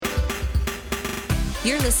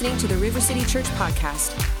You're listening to the River City Church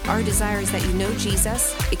podcast. Our desire is that you know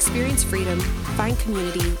Jesus, experience freedom, find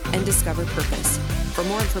community, and discover purpose. For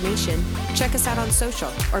more information, check us out on social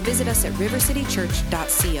or visit us at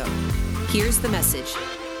rivercitychurch.co. Here's the message.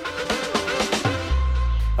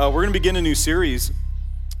 We're going to begin a new series,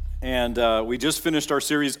 and we just finished our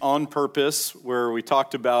series On Purpose, where we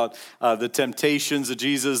talked about the temptations of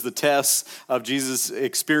Jesus, the tests of Jesus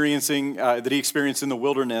experiencing that he experienced in the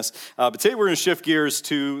wilderness. But today we're going to shift gears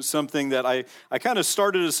to something that I kind of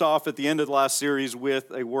started us off at the end of the last series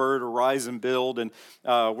with a word, arise and build. And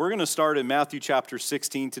we're going to start in Matthew chapter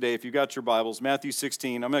 16 today. If you've got your Bibles, Matthew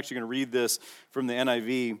 16. I'm actually going to read this from the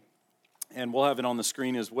NIV. And we'll have it on the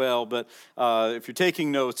screen as well. But if you're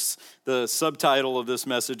taking notes, the subtitle of this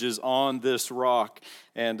message is On This Rock.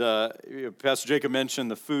 And Pastor Jacob mentioned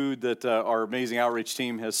the food that our amazing outreach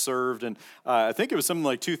team has served. And I think it was something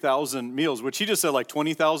like 2,000 meals, which he just said like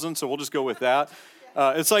 20,000, so we'll just go with that.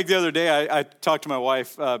 It's like the other day, I talked to my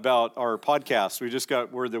wife about our podcast. We just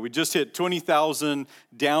got word that we just hit 20,000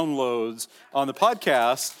 downloads on the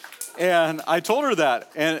podcast. And I told her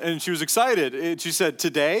that, and she was excited. And she said,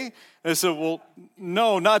 today? And I said, well,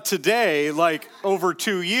 no, not today, like over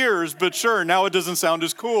 2 years, but sure, now it doesn't sound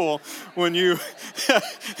as cool when you...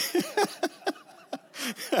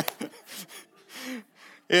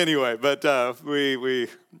 Anyway, but we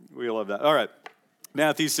love that. All right,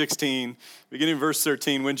 Matthew 16, beginning verse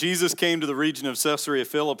 13. When Jesus came to the region of Caesarea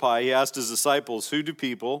Philippi, he asked his disciples, who do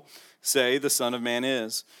people say the Son of Man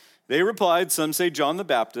is? They replied, some say John the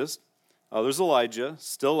Baptist, others Elijah,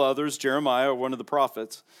 still others Jeremiah or one of the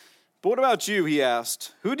prophets. But what about you, he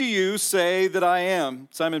asked. Who do you say that I am?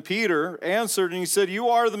 Simon Peter answered and he said, you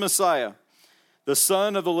are the Messiah, the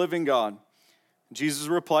Son of the living God. Jesus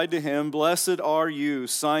replied to him, blessed are you,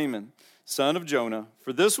 Simon, son of Jonah,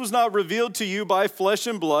 for this was not revealed to you by flesh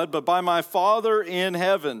and blood, but by my Father in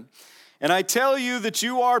heaven. And I tell you that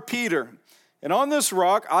you are Peter, and on this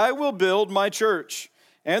rock I will build my church,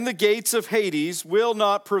 and the gates of Hades will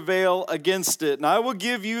not prevail against it. And I will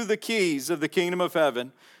give you the keys of the kingdom of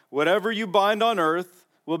heaven. Whatever you bind on earth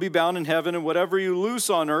will be bound in heaven, and whatever you loose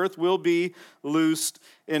on earth will be loosed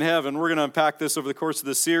in heaven. We're going to unpack this over the course of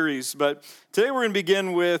the series, but today we're going to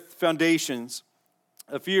begin with foundations.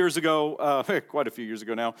 A few years ago, quite a few years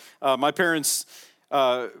ago now, my parents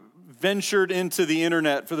ventured into the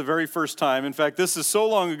internet for the very first time. In fact, this is so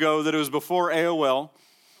long ago that it was before AOL.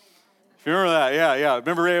 If you remember that, yeah.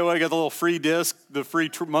 Remember AOL, you got the little free disc, the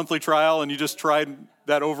free monthly trial, and you just tried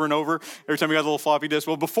that over and over every time you got the little floppy disk.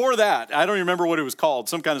 Well, before that, I don't even remember what it was called,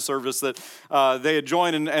 some kind of service that they had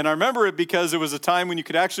joined. And I remember it because it was a time when you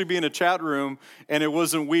could actually be in a chat room and it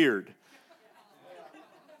wasn't weird.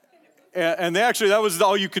 And they actually, that was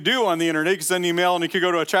all you could do on the internet. You could send an email and you could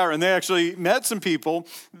go to a chat room. And they actually met some people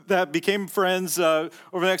that became friends over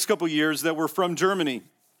the next couple of years that were from Germany.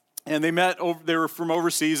 And they were from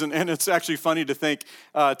overseas, and it's actually funny to think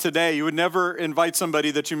today you would never invite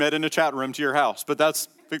somebody that you met in a chat room to your house, but that's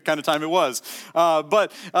the kind of time it was.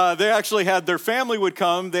 But they actually had, their family would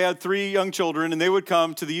come, they had 3 young children, and they would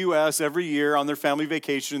come to the U.S. every year on their family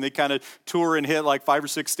vacation, and they kind of tour and hit like 5 or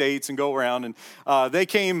 6 states and go around, and they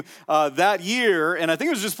came that year, and I think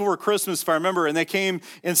it was just before Christmas, if I remember, and they came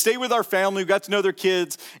and stayed with our family, we got to know their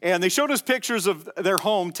kids, and they showed us pictures of their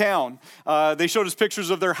hometown. They showed us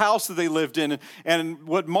pictures of their house that they lived in, and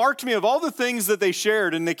what marked me of all the things that they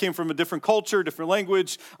shared, and they came from a different culture, different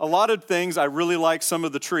language, a lot of things. I really liked some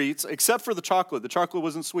of the treats, except for the chocolate. The chocolate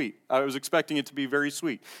wasn't sweet. I was expecting it to be very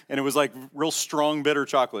sweet, and it was like real strong, bitter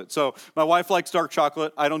chocolate. So my wife likes dark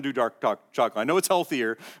chocolate. I don't do dark chocolate. I know it's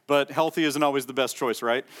healthier, but healthy isn't always the best choice,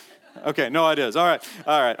 right? Okay, no, it is. All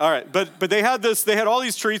right. But they had this. They had all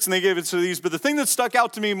these treats, and they gave it to these. But the thing that stuck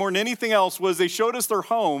out to me more than anything else was they showed us their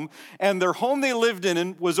home, and their home they lived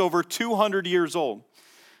in was over 200 years old.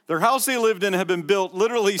 Their house they lived in had been built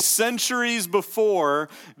literally centuries before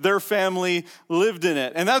their family lived in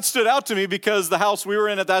it. And that stood out to me because the house we were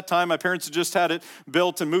in at that time, my parents had just had it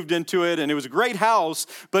built and moved into it, and it was a great house,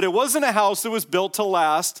 but it wasn't a house that was built to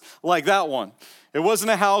last like that one. It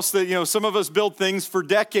wasn't a house that, some of us build things for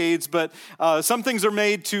decades, but some things are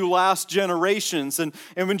made to last generations. And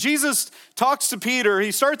when Jesus talks to Peter,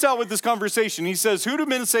 he starts out with this conversation. He says, who do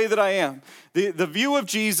men say that I am? The view of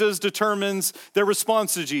Jesus determines their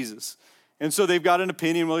response to Jesus. And so they've got an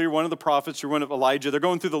opinion, well, you're one of the prophets, you're one of Elijah. They're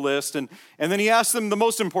going through the list. And then he asks them the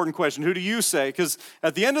most important question, who do you say? Because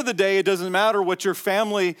at the end of the day, it doesn't matter what your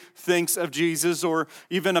family thinks of Jesus or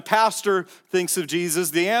even a pastor thinks of Jesus.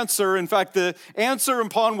 The answer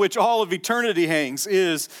upon which all of eternity hangs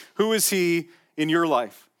is, who is he in your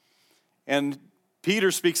life? And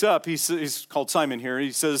Peter speaks up. He's called Simon here.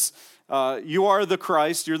 He says, you are the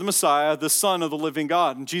Christ, you're the Messiah, the Son of the living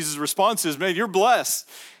God. And Jesus' response is, man, you're blessed.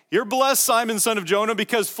 You're blessed, Simon, son of Jonah,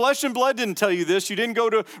 because flesh and blood didn't tell you this. You didn't go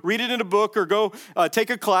to read it in a book or go take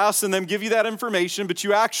a class and then give you that information, but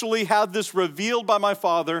you actually had this revealed by my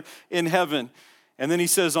Father in heaven. And then he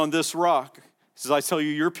says, on this rock, he says, I tell you,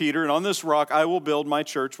 you're Peter, and on this rock I will build my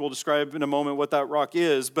church. We'll describe in a moment what that rock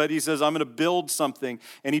is, but he says, I'm going to build something.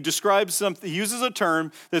 And he describes something, he uses a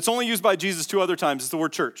term that's only used by Jesus 2 other times. It's the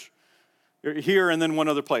word church. Here and then one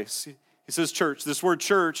other place. He says church. This word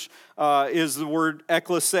church is the word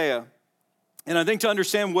ekklesia. And I think to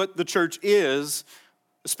understand what the church is,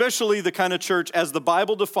 especially the kind of church as the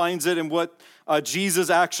Bible defines it and what Jesus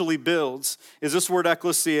actually builds, is this word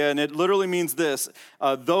ekklesia. And it literally means this.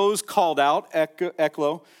 Those called out,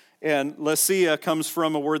 ekklo, and lesia comes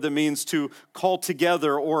from a word that means to call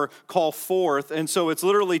together or call forth. And so it's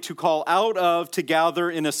literally to call out of, to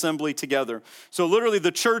gather in assembly together. So literally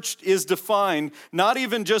the church is defined not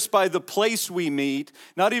even just by the place we meet,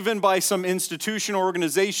 not even by some institution or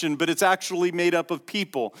organization, but it's actually made up of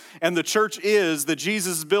people. And the church is, that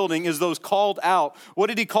Jesus is building, is those called out. What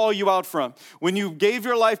did he call you out from? When you gave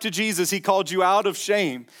your life to Jesus, he called you out of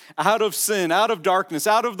shame, out of sin, out of darkness,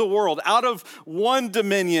 out of the world, out of one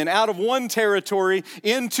dominion, out of one territory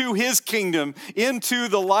into his kingdom, into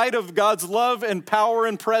the light of God's love and power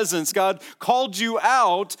and presence. God called you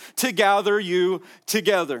out to gather you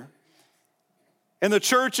together. And the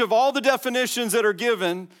church, of all the definitions that are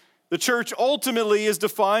given, the church ultimately is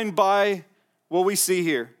defined by what we see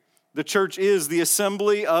here. The church is the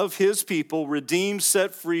assembly of his people, redeemed,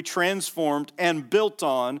 set free, transformed, and built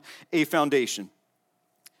on a foundation.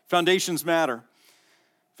 Foundations matter.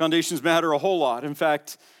 Foundations matter a whole lot. In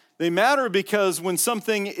fact, they matter because when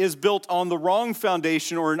something is built on the wrong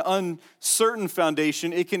foundation or an uncertain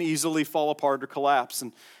foundation, it can easily fall apart or collapse.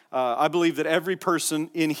 And I believe that every person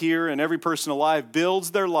in here and every person alive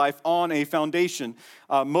builds their life on a foundation.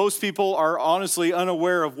 Most people are honestly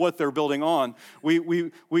unaware of what they're building on.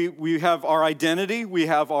 We have our identity, we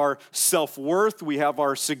have our self-worth, we have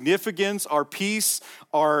our significance, our peace,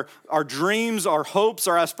 our dreams, our hopes,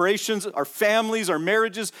 our aspirations, our families, our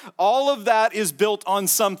marriages. All of that is built on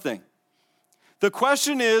something. The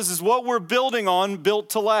question is what we're building on built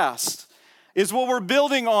to last? Is what we're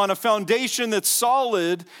building on a foundation that's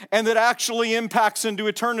solid and that actually impacts into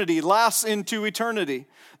eternity, lasts into eternity?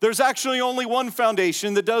 There's actually only one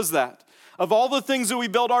foundation that does that. Of all the things that we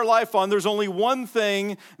build our life on, there's only one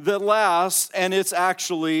thing that lasts, and it's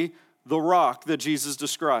actually the rock that Jesus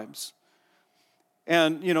describes.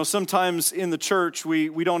 And, you know, sometimes in the church,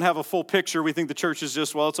 we don't have a full picture. We think the church is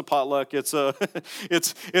just, well, it's a potluck, it's a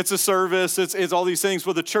it's a service, it's all these things.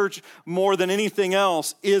 Well, the church, more than anything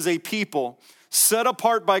else, is a people set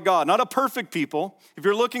apart by God, not a perfect people. If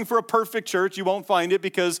you're looking for a perfect church, you won't find it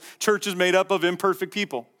because church is made up of imperfect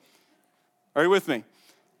people. Are you with me?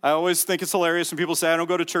 I always think it's hilarious when people say, I don't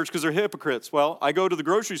go to church because they're hypocrites. Well, I go to the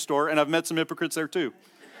grocery store, and I've met some hypocrites there too.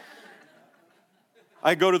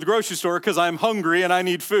 I go to the grocery store because I'm hungry and I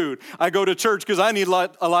need food. I go to church because I need a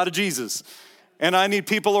lot of Jesus. And I need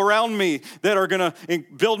people around me that are going to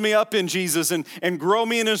build me up in Jesus and grow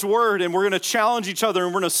me in his word. And we're going to challenge each other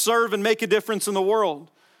and we're going to serve and make a difference in the world.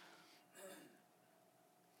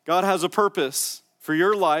 God has a purpose for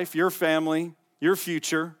your life, your family, your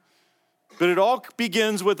future. But it all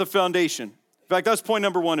begins with a foundation. In fact, that's point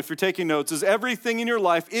number one, if you're taking notes, is everything in your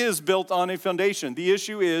life is built on a foundation. The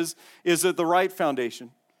issue is it the right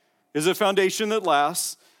foundation? Is it a foundation that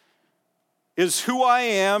lasts? Is who I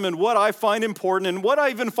am and what I find important and what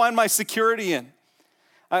I even find my security in?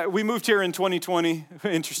 We moved here in 2020,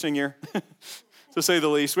 interesting year, to say the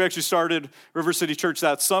least. We actually started River City Church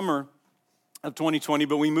that summer of 2020,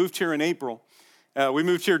 but we moved here in April. We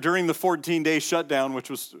moved here during the 14-day shutdown, which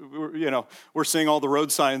was, you know, we're seeing all the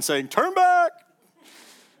road signs saying, turn back,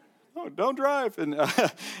 oh, don't drive. And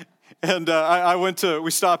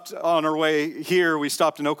we stopped on our way here. We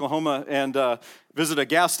stopped in Oklahoma and visited a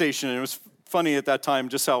gas station. And it was funny at that time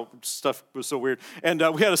just how stuff was so weird. And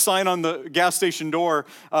we had a sign on the gas station door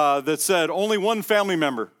that said, only one family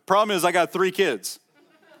member. Problem is I got 3 kids.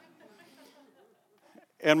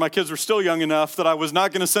 And my kids were still young enough that I was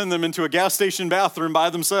not going to send them into a gas station bathroom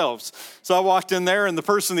by themselves. So I walked in there, and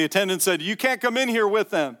the attendant said, you can't come in here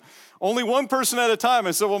with them. Only one person at a time.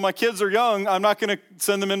 I said, well, my kids are young. I'm not going to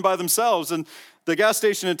send them in by themselves. And the gas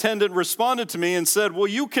station attendant responded to me and said, well,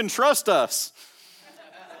 you can trust us.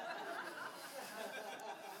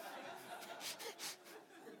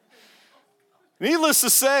 Needless to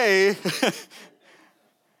say,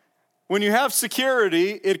 When you have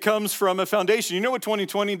security, it comes from a foundation. You know what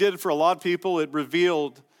 2020 did for a lot of people? It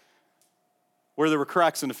revealed where there were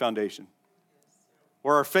cracks in the foundation,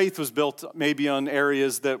 where our faith was built maybe on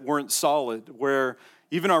areas that weren't solid, where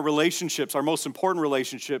even our relationships, our most important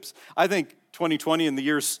relationships, I think 2020 and the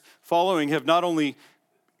years following have not only,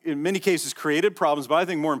 in many cases, created problems, but I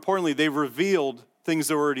think more importantly, they've revealed things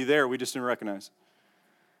that were already there we just didn't recognize.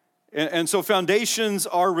 And so foundations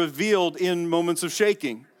are revealed in moments of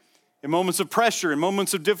shaking, in moments of pressure, in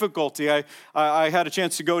moments of difficulty. I had a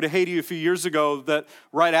chance to go to Haiti a few years ago that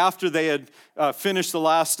right after they had finished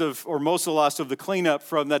most of the last of the cleanup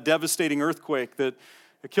from that devastating earthquake that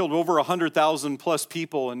killed over 100,000 plus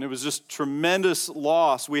people, and it was just tremendous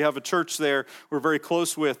loss. We have a church there we're very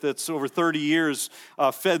close with that's over 30 years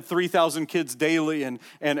fed 3,000 kids daily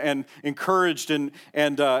and encouraged and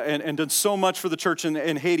done so much for the church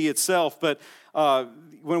in Haiti itself. But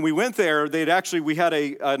when we went there, we had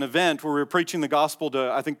an event where we were preaching the gospel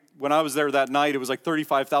to, I think when I was there that night, it was like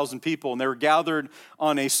 35,000 people, and they were gathered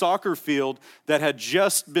on a soccer field that had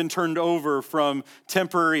just been turned over from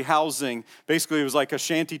temporary housing. Basically, it was like a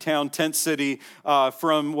shantytown tent city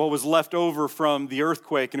from what was left over from the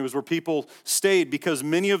earthquake, and it was where people stayed because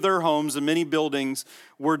many of their homes and many buildings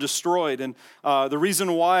were destroyed. And the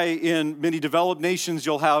reason why in many developed nations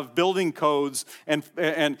you'll have building codes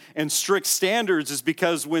and strict standards is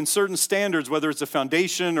because when certain standards, whether it's a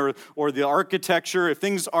foundation or the architecture, if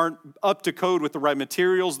things aren't up to code with the right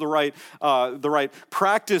materials, the right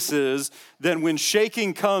practices, then when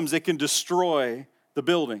shaking comes, it can destroy the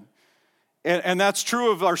building. And that's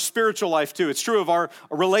true of our spiritual life too. It's true of our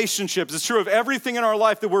relationships. It's true of everything in our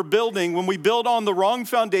life that we're building. When we build on the wrong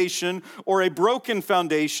foundation or a broken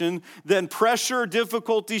foundation, then pressure,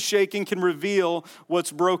 difficulty, shaking can reveal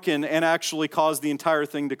what's broken and actually cause the entire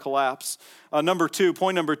thing to collapse. Point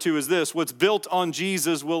number two is this: what's built on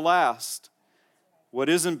Jesus will last. What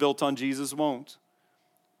isn't built on Jesus won't.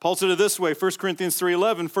 Paul said it this way, 1 Corinthians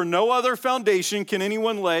 3:11, "For no other foundation can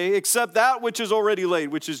anyone lay except that which is already laid,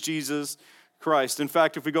 which is Jesus Christ." In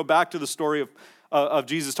fact, if we go back to the story of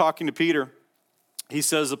Jesus talking to Peter, he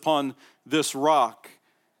says, "Upon this rock,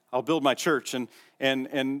 I'll build my church." And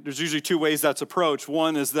there's usually two ways that's approached.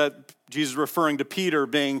 One is that Jesus is referring to Peter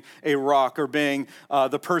being a rock or being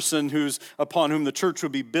the person upon whom the church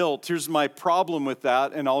would be built. Here's my problem with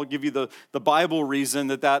that, and I'll give you the Bible reason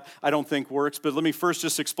that I don't think works. But let me first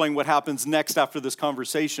just explain what happens next after this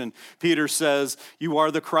conversation. Peter says, "You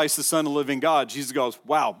are the Christ, the Son of the living God." Jesus goes,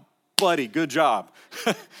 "Wow, buddy, good job."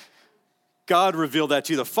 God revealed that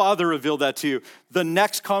to you. The Father revealed that to you. The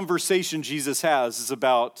next conversation Jesus has is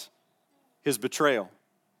about his betrayal,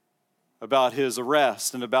 about his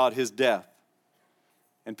arrest, and about his death.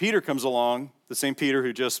 And Peter comes along, the same Peter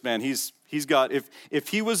who just, he's got, if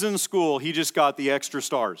he was in school, he just got the extra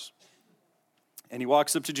stars. And he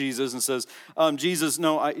walks up to Jesus and says, "Jesus,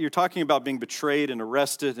 no, you're talking about being betrayed and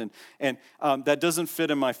arrested, and that doesn't fit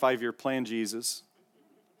in my 5-year plan, Jesus.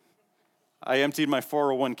 I emptied my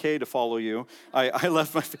 401k to follow you. I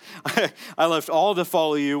left all to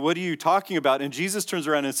follow you. What are you talking about?" And Jesus turns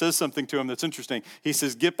around and says something to him that's interesting. He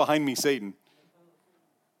says, "Get behind me, Satan."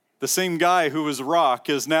 The same guy who was a rock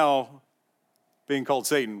is now being called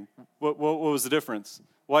Satan. What was the difference?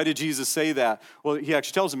 Why did Jesus say that? Well, he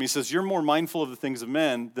actually tells him, he says, "You're more mindful of the things of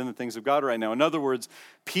men than the things of God right now." In other words,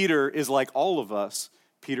 Peter is like all of us.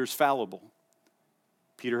 Peter's fallible.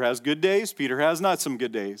 Peter has good days. Peter has not some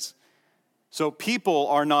good days. So people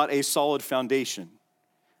are not a solid foundation.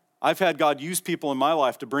 I've had God use people in my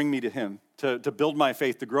life to bring me to him, to build my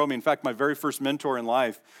faith, to grow me. In fact, my very first mentor in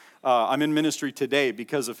life, I'm in ministry today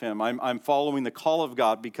because of him. I'm following the call of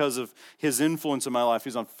God because of his influence in my life.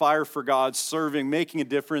 He's on fire for God, serving, making a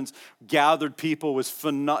difference, gathered people, was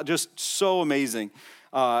just so amazing.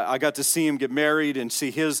 I got to see him get married and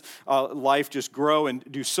see his life just grow and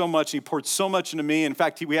do so much. He poured so much into me. In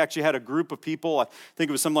fact, we actually had a group of people, I think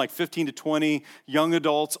it was something like 15 to 20 young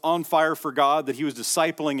adults on fire for God that he was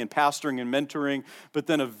discipling and pastoring and mentoring. But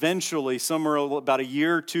then eventually, somewhere about a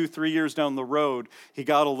year, 2, 3 years down the road, he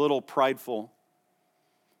got a little prideful.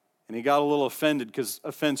 And he got a little offended because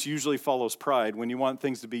offense usually follows pride when you want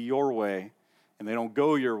things to be your way and they don't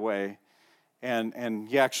go your way. And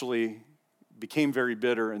he actually became very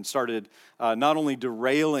bitter and started not only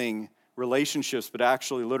derailing relationships, but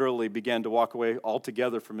actually literally began to walk away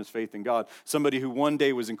altogether from his faith in God. Somebody who one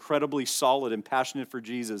day was incredibly solid and passionate for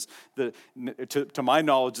Jesus, to my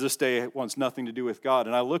knowledge, this day wants nothing to do with God.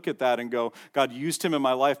 And I look at that and go, God used him in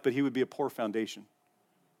my life, but he would be a poor foundation.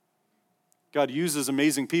 God uses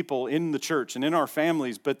amazing people in the church and in our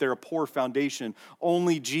families, but they're a poor foundation.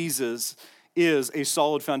 Only Jesus is a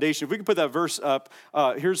solid foundation. If we can put that verse up,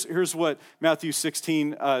 here's what Matthew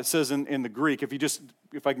 16 says in the Greek.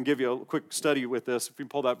 If I can give you a quick study with this, if you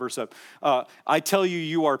pull that verse up. I tell you,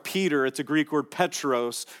 you are Peter. It's a Greek word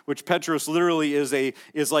Petros, which Petros literally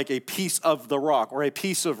is like a piece of the rock or a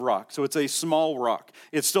piece of rock. So it's a small rock.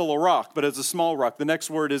 It's still a rock, but it's a small rock. The next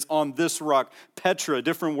word is on this rock, Petra,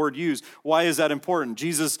 different word used. Why is that important?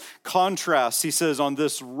 Jesus contrasts. He says, on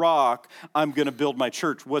this rock, I'm going to build my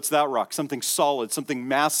church. What's that rock? Something solid, something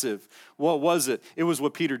massive. What was it? It was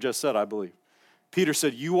what Peter just said, I believe. Peter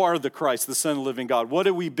said, you are the Christ, the Son of the living God. What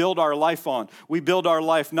do we build our life on? We build our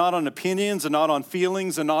life not on opinions and not on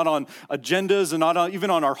feelings and not on agendas and not even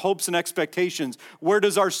on our hopes and expectations. Where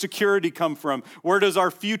does our security come from? Where does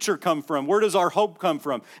our future come from? Where does our hope come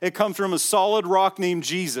from? It comes from a solid rock named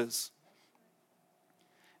Jesus.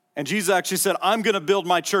 And Jesus actually said, I'm going to build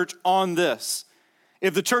my church on this.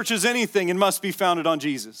 If the church is anything, it must be founded on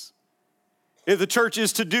Jesus. If the church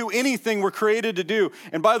is to do anything we're created to do,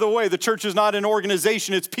 and by the way, the church is not an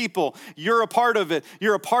organization, it's people. You're a part of it.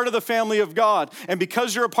 You're a part of the family of God. And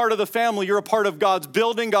because you're a part of the family, you're a part of God's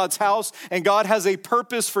building, God's house, and God has a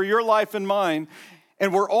purpose for your life and mine.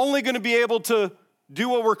 And we're only going to be able to do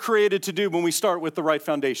what we're created to do when we start with the right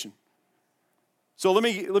foundation. So let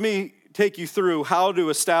me take you through how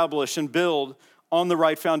to establish and build on the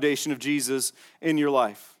right foundation of Jesus in your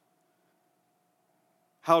life.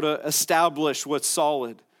 How to establish what's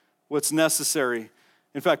solid, what's necessary.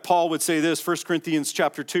 In fact, Paul would say this, 1 Corinthians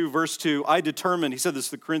chapter 2, verse 2, he said this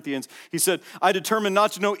to the Corinthians, he said, I determined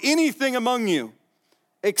not to know anything among you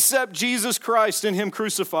except Jesus Christ and him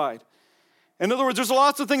crucified. In other words, there's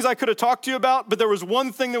lots of things I could have talked to you about, but there was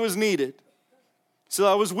one thing that was needed. So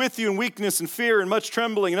I was with you in weakness and fear and much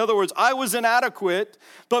trembling. In other words, I was inadequate,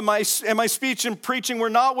 but my speech and preaching were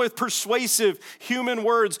not with persuasive human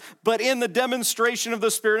words, but in the demonstration of the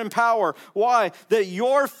Spirit and power. Why? That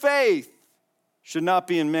your faith should not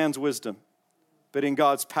be in man's wisdom, but in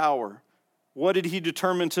God's power. What did he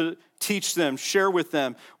determine to teach them, share with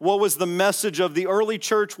them? What was the message of the early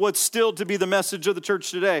church? What's still to be the message of the church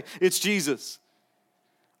today? It's Jesus.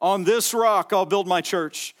 On this rock, I'll build my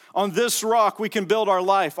church. On this rock, we can build our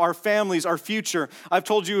life, our families, our future. I've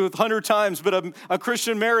told you 100 times, but a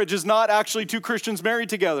Christian marriage is not actually two Christians married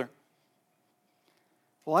together.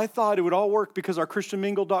 Well, I thought it would all work because our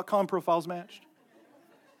ChristianMingle.com profiles matched.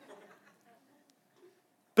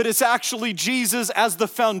 But it's actually Jesus as the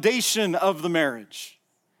foundation of the marriage,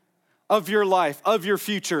 of your life, of your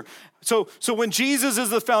future. So when Jesus is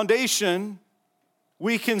the foundation,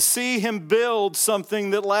 we can see him build something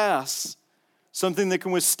that lasts, something that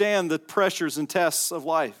can withstand the pressures and tests of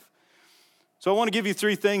life. So I want to give you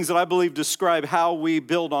 3 things that I believe describe how we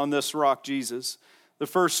build on this rock, Jesus. The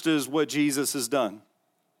first is what Jesus has done.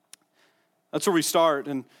 That's where we start.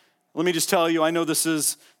 And let me just tell you, I know this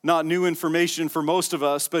is not new information for most of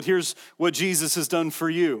us, but here's what Jesus has done for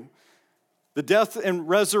you. The death and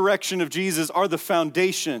resurrection of Jesus are the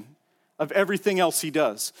foundation of everything else he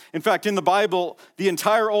does. In fact, in the Bible, the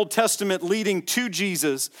entire Old Testament leading to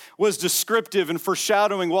Jesus was descriptive and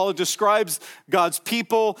foreshadowing. While it describes God's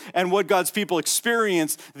people and what God's people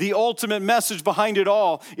experienced, the ultimate message behind it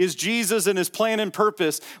all is Jesus and his plan and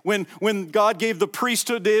purpose. When God gave the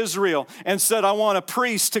priesthood to Israel and said, I want a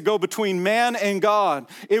priest to go between man and God,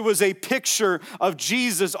 it was a picture of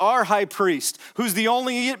Jesus, our high priest, who's the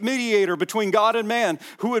only mediator between God and man,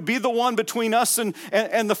 who would be the one between us and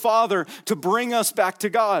the Father, to bring us back to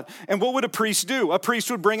God. And what would a priest do? A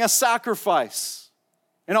priest would bring a sacrifice,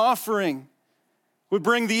 an offering, would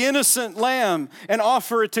bring the innocent lamb and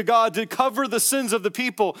offer it to God to cover the sins of the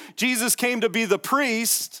people. Jesus came to be the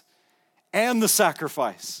priest and the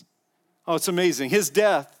sacrifice. Oh, it's amazing. His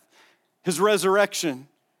death, his resurrection,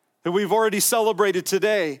 that we've already celebrated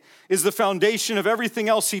today, is the foundation of everything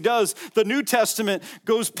else he does. The New Testament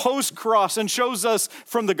goes post-cross and shows us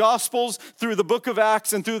from the Gospels through the book of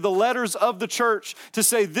Acts and through the letters of the church to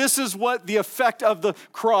say this is what the effect of the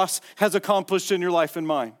cross has accomplished in your life and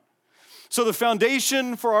mine. So the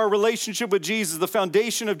foundation for our relationship with Jesus, the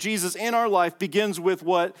foundation of Jesus in our life begins with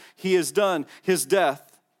what he has done, his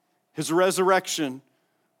death, his resurrection,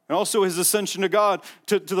 and also his ascension to God,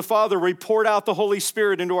 to the Father, where he poured out the Holy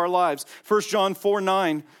Spirit into our lives. 1 John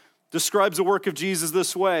 4:9 describes the work of Jesus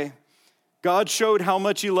this way. God showed how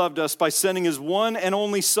much he loved us by sending his one and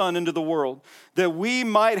only Son into the world, that we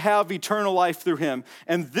might have eternal life through him.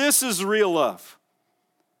 And this is real love.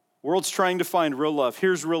 World's trying to find real love.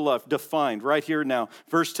 Here's real love, defined right here now.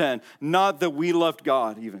 Verse 10, not that we loved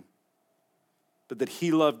God even, but that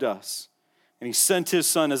he loved us. And he sent his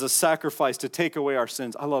Son as a sacrifice to take away our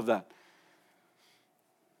sins. I love that.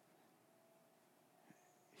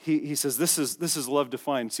 he says, this is love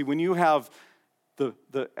defined. See, when you have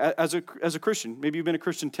as a Christian, maybe you've been a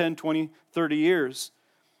Christian 10, 20, 30 years,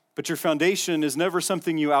 but your foundation is never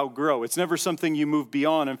something you outgrow. It's never something you move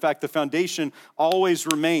beyond. In fact, the foundation always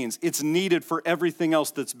remains. It's needed for everything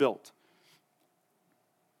else that's built.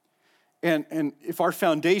 And if our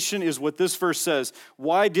foundation is what this verse says,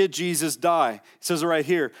 why did Jesus die? It says it right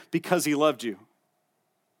here, because he loved you.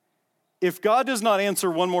 If God does not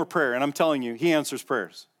answer one more prayer, and I'm telling you, he answers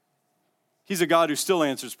prayers. He's a God who still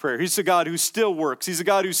answers prayer. He's a God who still works. He's a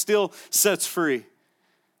God who still sets free.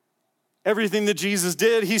 Everything that Jesus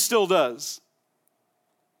did, he still does.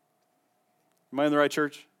 Am I in the right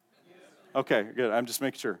church? Okay, good. I'm just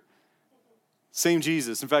making sure. Same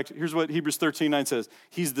Jesus. In fact, here's what Hebrews 13:9 says.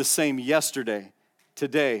 He's the same yesterday,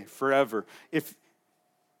 today, forever.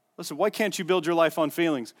 Listen, why can't you build your life on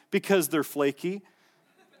feelings? Because they're flaky.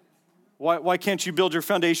 Why can't you build your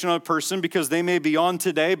foundation on a person? Because they may be on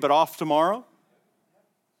today, but off tomorrow?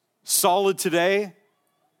 Solid today,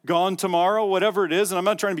 gone tomorrow, whatever it is. And I'm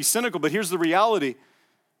not trying to be cynical, but here's the reality.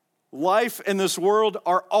 Life in this world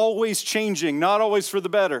are always changing, not always for the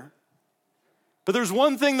better. But there's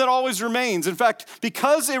one thing that always remains. In fact,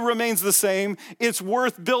 because it remains the same, it's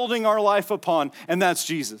worth building our life upon, and that's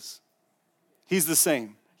Jesus. He's the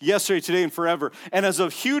same, yesterday, today, and forever. And as a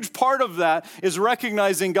huge part of that is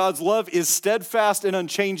recognizing God's love is steadfast and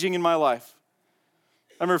unchanging in my life.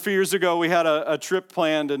 I remember a few years ago, we had a trip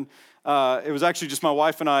planned, and it was actually just my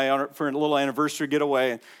wife and I for a little anniversary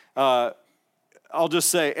getaway. I'll just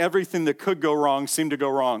say, everything that could go wrong seemed to go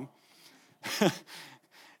wrong.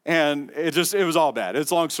 And it was all bad. It's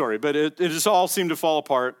a long story, but it just all seemed to fall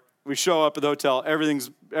apart. We show up at the hotel,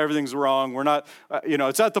 everything's wrong. We're not,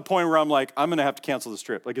 it's at the point where I'm like, I'm going to have to cancel this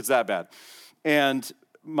trip. Like, it's that bad. And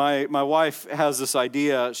my wife has this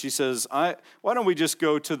idea. She says, why don't we just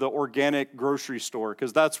go to the organic grocery store?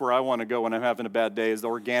 Because that's where I want to go when I'm having a bad day, is the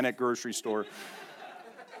organic grocery store.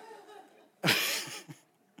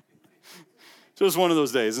 Just one of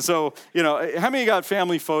those days. And so, how many got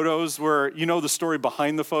family photos where you know the story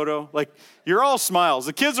behind the photo? Like, you're all smiles.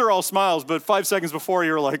 The kids are all smiles, but 5 seconds before,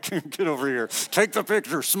 you're like, get over here. Take the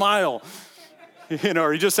picture, smile.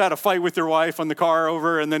 Or you just had a fight with your wife on the car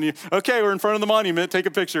over, and then okay, we're in front of the monument, take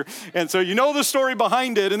a picture. And so you know the story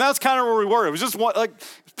behind it, and that's kind of where we were. It was just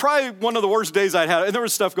probably one of the worst days I'd had. And there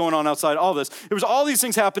was stuff going on outside, all this. There was all these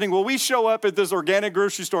things happening. Well, we show up at this organic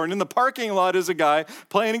grocery store, and in the parking lot is a guy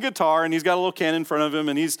playing a guitar, and he's got a little can in front of him,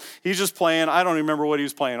 and he's just playing. I don't even remember what he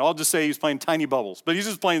was playing. I'll just say he was playing Tiny Bubbles, but he's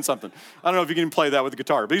just playing something. I don't know if you can play that with a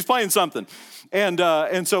guitar, but he's playing something.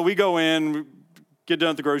 And so we go in, get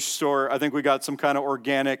done at the grocery store. I think we got some kind of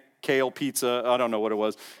organic kale pizza. I don't know what it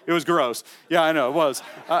was. It was gross. Yeah, I know, it was.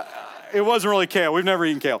 It wasn't really kale. We've never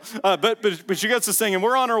eaten kale. But she gets this thing, and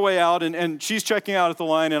we're on our way out, and she's checking out at the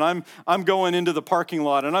line, and I'm going into the parking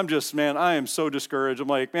lot, and I'm just, man, I am so discouraged. I'm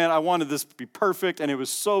like, man, I wanted this to be perfect, and it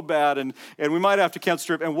was so bad, and we might have to cancel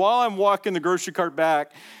the trip. And while I'm walking the grocery cart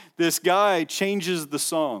back, this guy changes the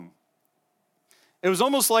song. It was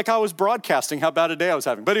almost like I was broadcasting how bad a day I was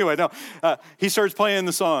having. But anyway, no. He starts playing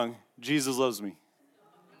the song, Jesus Loves Me.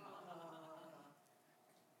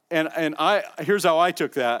 And here's how I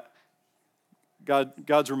took that.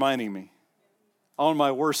 God's reminding me. On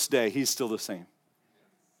my worst day, he's still the same.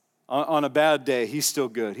 On a bad day, he's still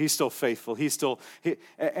good. He's still faithful.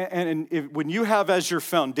 When you have as your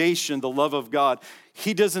foundation the love of God,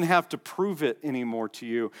 he doesn't have to prove it anymore to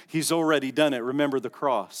you. He's already done it. Remember the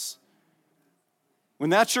cross. When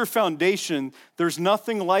that's your foundation, there's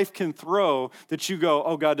nothing life can throw that you go,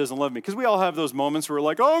 oh, God doesn't love me. Because we all have those moments where we're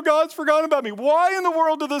like, oh, God's forgotten about me. Why in the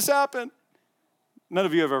world did this happen? None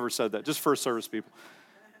of you have ever said that, just first service people.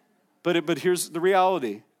 But here's the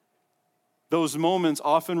reality. Those moments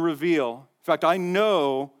often reveal, in fact, I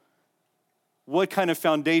know what kind of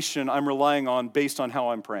foundation I'm relying on based on how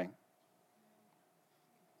I'm praying.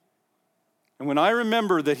 And when I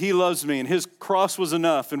remember that he loves me and his cross was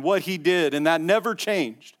enough and what he did, and that never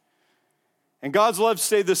changed, and God's love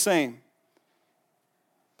stayed the same,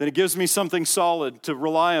 then it gives me something solid to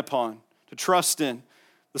rely upon, to trust in.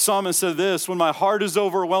 The psalmist said this, when my heart is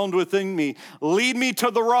overwhelmed within me, lead me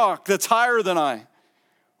to the rock that's higher than I.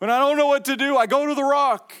 When I don't know what to do, I go to the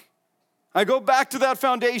rock. I go back to that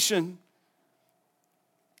foundation.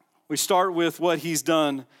 We start with what he's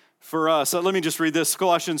done for us. Let me just read this,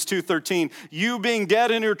 Colossians 2:13. You being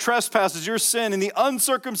dead in your trespasses, your sin, in the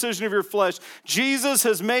uncircumcision of your flesh, Jesus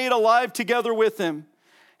has made alive together with him,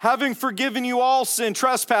 having forgiven you all sin,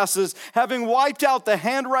 trespasses, having wiped out the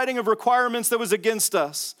handwriting of requirements that was against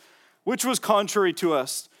us, which was contrary to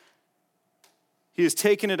us. He has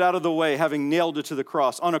taken it out of the way, having nailed it to the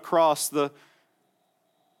cross. On a cross, the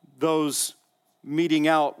those meting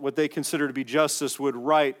out what they consider to be justice would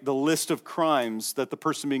write the list of crimes that the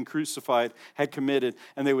person being crucified had committed,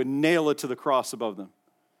 and they would nail it to the cross above them.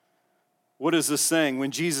 What is this saying? When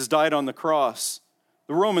Jesus died on the cross,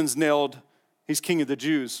 the Romans nailed, he's King of the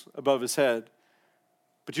Jews, above his head.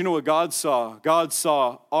 But you know what God saw? God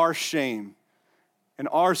saw our shame and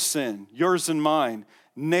our sin, yours and mine,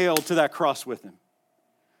 nailed to that cross with him.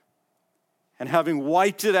 And having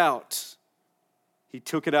wiped it out, he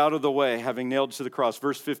took it out of the way, having nailed it to the cross.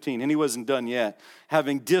 Verse 15, and he wasn't done yet.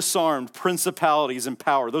 Having disarmed principalities and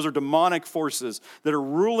power. Those are demonic forces that are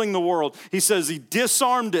ruling the world. He says he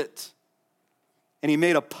disarmed it. And he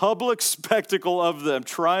made a public spectacle of them,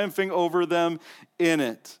 triumphing over them in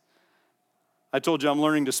it. I told you I'm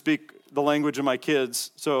learning to speak the language of my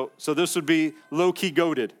kids. So this would be low-key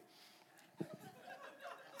goated.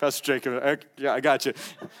 Pastor Jacob, yeah, I got you.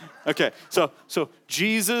 Okay, so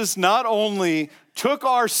Jesus not only took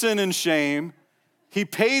our sin and shame, he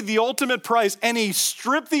paid the ultimate price, and he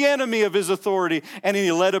stripped the enemy of his authority, and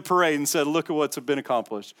he led a parade and said, look at what's been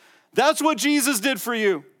accomplished. That's what Jesus did for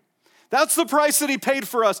you. That's the price that he paid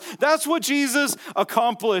for us. That's what Jesus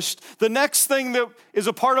accomplished. The next thing that is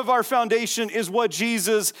a part of our foundation is what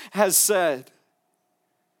Jesus has said.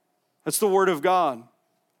 That's the word of God.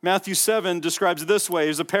 Matthew 7 describes it this way.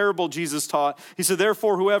 There's a parable Jesus taught. He said,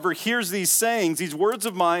 therefore, whoever hears these sayings, these words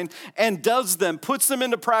of mine, and does them, puts them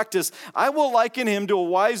into practice, I will liken him to a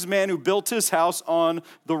wise man who built his house on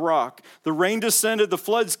the rock. The rain descended, the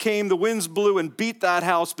floods came, the winds blew and beat that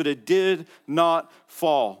house, but it did not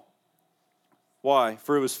fall. Why?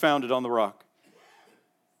 For it was founded on the rock.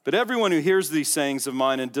 But everyone who hears these sayings of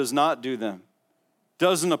mine and does not do them,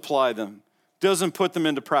 doesn't apply them, doesn't put them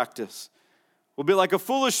into practice, will be like a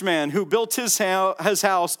foolish man who built his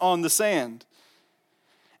house on the sand.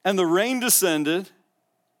 And the rain descended,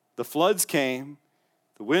 the floods came,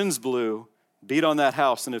 the winds blew, beat on that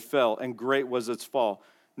house, and it fell, and great was its fall.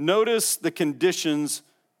 Notice the conditions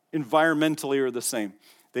environmentally are the same.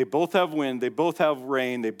 They both have wind, they both have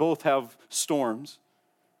rain, they both have storms.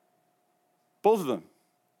 Both of them.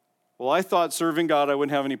 Well, I thought serving God, I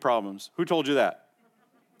wouldn't have any problems. Who told you that?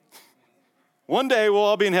 One day we'll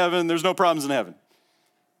all be in heaven, there's no problems in heaven.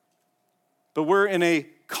 But we're in a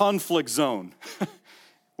conflict zone.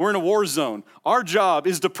 We're in a war zone. Our job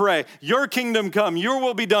is to pray, your kingdom come, your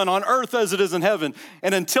will be done on earth as it is in heaven.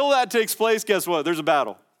 And until that takes place, guess what? There's a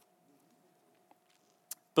battle.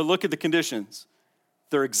 But look at the conditions.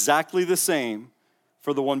 They're exactly the same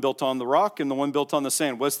for the one built on the rock and the one built on the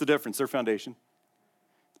sand. What's the difference? Their foundation.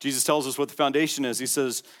 Jesus tells us what the foundation is. He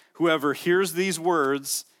says, whoever hears these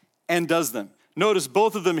words and does them. Notice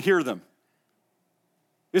both of them hear them.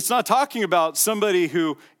 It's not talking about somebody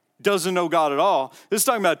who doesn't know God at all. This is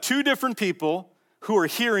talking about two different people who are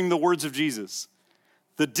hearing the words of Jesus.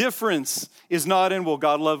 The difference is not in, will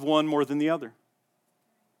God love one more than the other?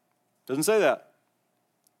 Doesn't say that.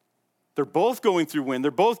 They're both going through wind.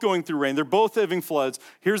 They're both going through rain. They're both having floods.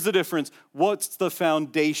 Here's the difference. What's the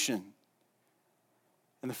foundation?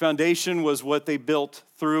 And the foundation was what they built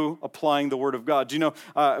through applying the word of God. Do you know,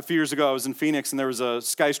 a few years ago I was in Phoenix and there was a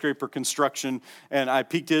skyscraper construction and I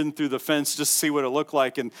peeked in through the fence just to see what it looked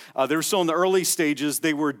like. And they were still in the early stages.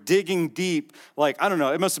 They were digging deep, like, I don't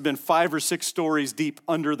know, it must have been 5 or 6 stories deep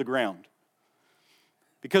under the ground.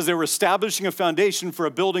 Because they were establishing a foundation for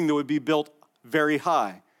a building that would be built very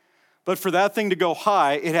high. But for that thing to go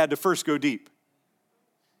high, it had to first go deep.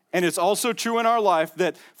 And it's also true in our life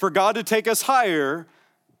that for God to take us higher,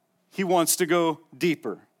 he wants to go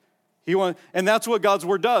deeper. And that's what God's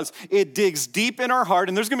word does. It digs deep in our heart.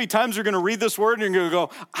 And there's going to be times you're going to read this word and you're going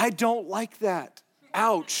to go, I don't like that.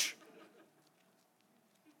 Ouch.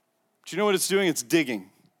 But you know what it's doing? It's digging.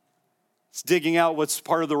 It's digging out what's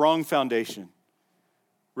part of the wrong foundation.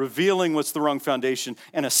 Revealing what's the wrong foundation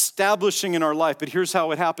and establishing in our life. But here's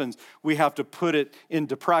how it happens. We have to put it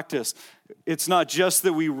into practice. It's not just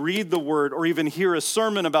that we read the word or even hear a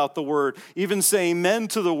sermon about the word, even say amen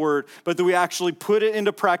to the word, but that we actually put it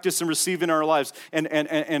into practice and receive in our lives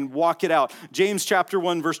and walk it out. James chapter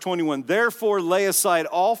 1, verse 21, therefore lay aside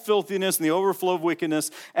all filthiness and the overflow of wickedness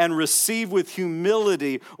and receive with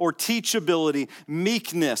humility or teachability,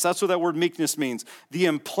 meekness. That's what that word meekness means. The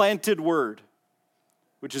implanted word,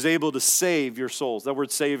 which is able to save your souls. That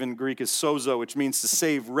word save in Greek is sozo, which means to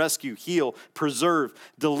save, rescue, heal, preserve,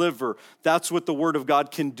 deliver. That's what the word of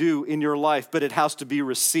God can do in your life, but it has to be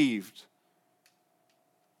received.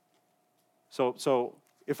 So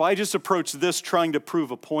if I just approach this trying to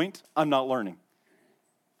prove a point, I'm not learning.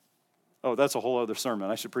 Oh, that's a whole other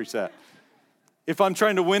sermon. I should preach that. If I'm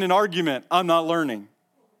trying to win an argument, I'm not learning.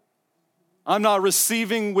 I'm not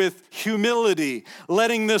receiving with humility,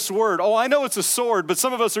 letting this word, I know it's a sword, but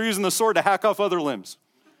some of us are using the sword to hack off other limbs.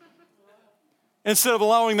 Instead of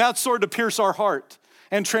allowing that sword to pierce our heart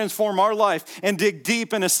and transform our life and dig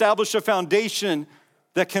deep and establish a foundation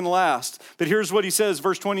that can last. But here's what he says,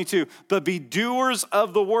 verse 22, but be doers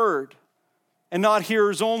of the word and not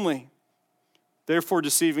hearers only, therefore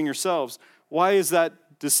deceiving yourselves. Why is that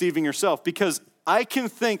deceiving yourself? Because I can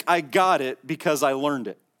think I got it because I learned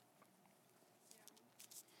it.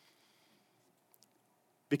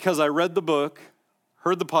 Because I read the book,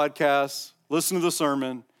 heard the podcast, listened to the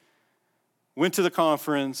sermon, went to the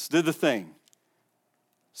conference, did the thing.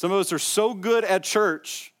 Some of us are so good at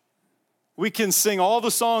church, we can sing all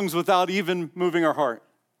the songs without even moving our heart.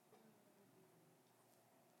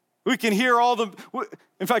 We can hear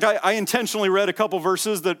in fact, I intentionally read a couple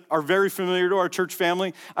verses that are very familiar to our church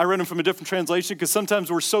family. I read them from a different translation because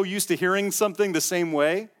sometimes we're so used to hearing something the same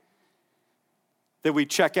way that we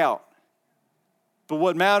check out. But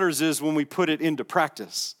what matters is when we put it into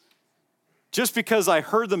practice. Just because I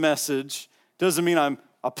heard the message doesn't mean I'm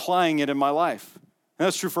applying it in my life. And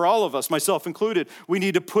that's true for all of us, myself included. We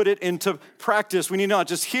need to put it into practice. We need not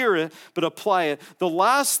just hear it, but apply it. The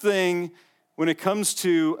last thing when it comes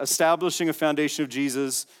to establishing a foundation of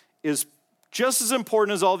Jesus is just as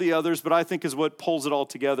important as all the others, but I think is what pulls it all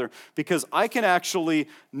together. Because I can actually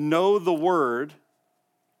know the word,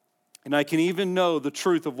 and I can even know the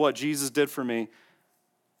truth of what Jesus did for me,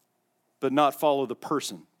 but not follow the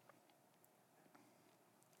person.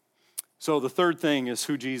 So the third thing is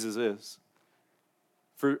who Jesus is.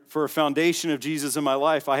 For a foundation of Jesus in my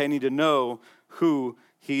life, I need to know who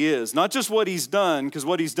he is. Not just what he's done, because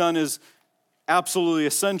what he's done is absolutely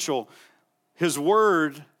essential. His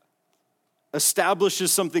word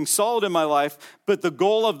establishes something solid in my life, but the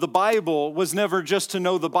goal of the Bible was never just to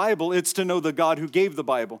know the Bible, it's to know the God who gave the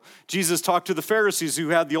Bible. Jesus talked to the Pharisees who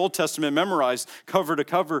had the Old Testament memorized cover to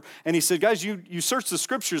cover, and he said, guys, you search the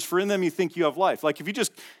scriptures, for in them you think you have life. Like if you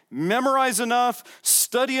just memorize enough,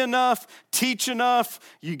 study enough, teach enough,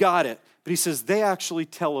 you got it. But he says, they actually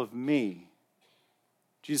tell of me.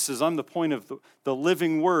 Jesus says, I'm the point of the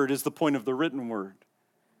living word is the point of the written word.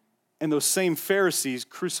 And those same Pharisees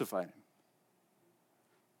crucified him.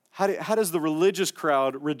 How does the religious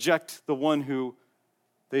crowd reject the one who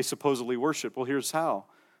they supposedly worship? Well, here's how.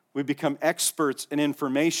 We become experts in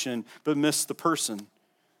information, but miss the person.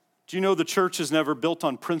 Do you know the church is never built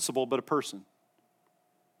on principle, but a person?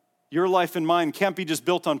 Your life and mine can't be just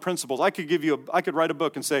built on principles. I could write a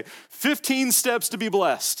book and say, 15 steps to be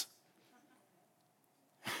blessed.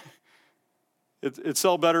 It'd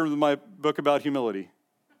sell better than my book about humility.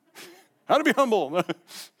 How to be humble.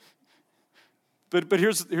 But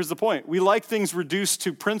here's the point. We like things reduced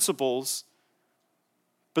to principles,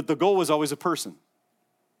 but the goal was always a person.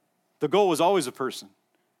 The goal was always a person.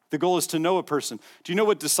 The goal is to know a person. Do you know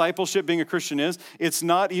what discipleship, being a Christian, is? It's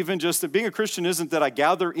not even just that being a Christian isn't that I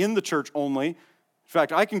gather in the church only. In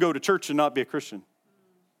fact, I can go to church and not be a Christian.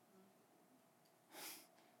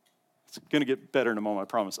 It's going to get better in a moment, I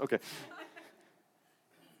promise. Okay.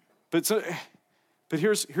 But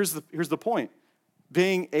here's the point.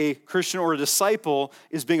 Being a Christian or a disciple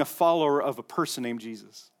is being a follower of a person named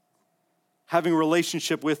Jesus. Having a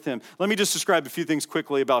relationship with him. Let me just describe a few things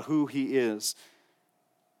quickly about who he is.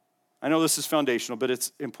 I know this is foundational, but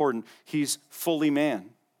it's important. He's fully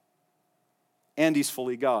man. And he's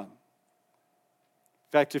fully God.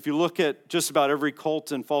 In fact, if you look at just about every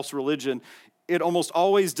cult and false religion, it almost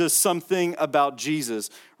always does something about Jesus,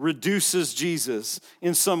 reduces Jesus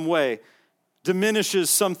in some way, diminishes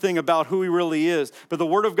something about who he really is. But the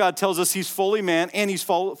Word of God tells us he's fully man and he's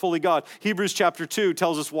fully God. Hebrews chapter 2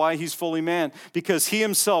 tells us why he's fully man. Because he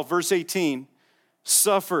himself, verse 18,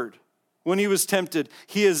 suffered when he was tempted.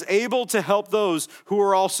 He is able to help those who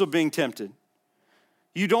are also being tempted.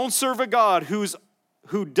 You don't serve a God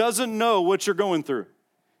who doesn't know what you're going through.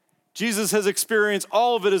 Jesus has experienced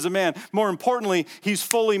all of it as a man. More importantly, he's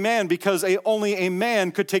fully man because only a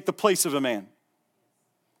man could take the place of a man.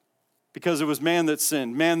 Because it was man that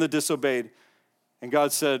sinned, man that disobeyed. And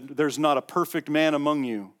God said, there's not a perfect man among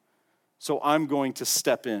you, so I'm going to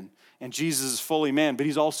step in. And Jesus is fully man, but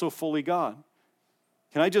he's also fully God.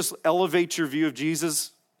 Can I just elevate your view of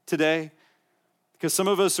Jesus today? Because some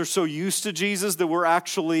of us are so used to Jesus that we're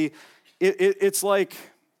actually, it's like,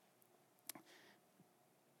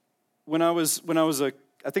 when I was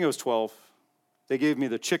I think I was 12, they gave me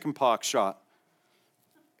the chicken pox shot.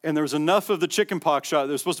 And there was enough of the chicken pox shot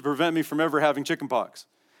that was supposed to prevent me from ever having chicken pox.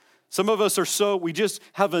 Some of us we just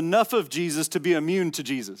have enough of Jesus to be immune to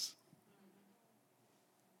Jesus.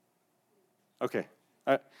 Okay.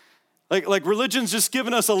 Like religion's just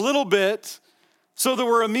given us a little bit so that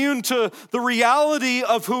we're immune to the reality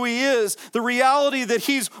of who he is, the reality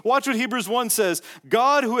that watch what Hebrews 1 says,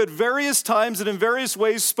 God who at various times and in various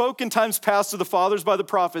ways spoke in times past to the fathers by the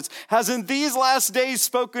prophets, has in these last days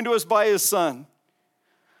spoken to us by his Son,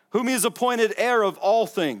 whom he has appointed heir of all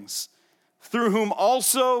things, through whom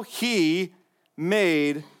also he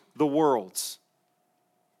made the worlds.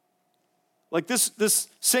 Like this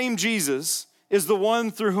same Jesus is the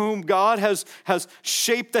one through whom God has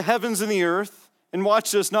shaped the heavens and the earth. And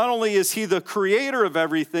watch this, not only is he the creator of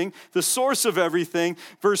everything, the source of everything,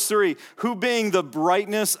 verse 3, who being the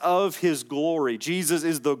brightness of his glory. Jesus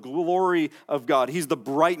is the glory of God. He's the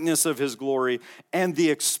brightness of his glory and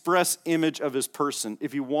the express image of his person.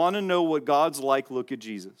 If you want to know what God's like, look at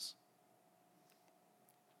Jesus.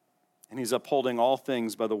 And he's upholding all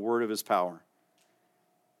things by the word of his power.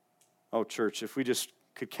 Oh, church, if we just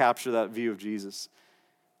could capture that view of Jesus.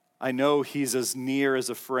 I know he's as near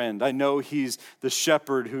as a friend. I know he's the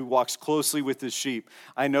shepherd who walks closely with his sheep.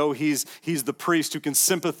 I know he's the priest who can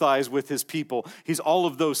sympathize with his people. He's all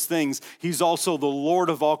of those things. He's also the Lord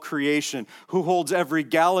of all creation who holds every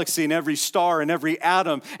galaxy and every star and every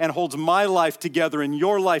atom and holds my life together and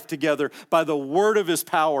your life together by the word of his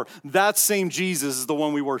power. That same Jesus is the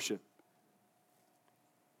one we worship.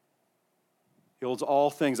 He holds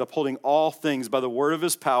all things, upholding all things by the word of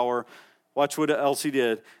his power. Watch what else he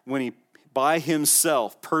did when he, by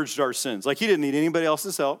himself, purged our sins. Like he didn't need anybody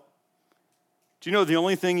else's help. Do you know the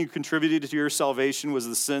only thing you contributed to your salvation was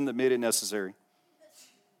the sin that made it necessary?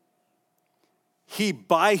 He,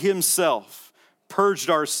 by himself, purged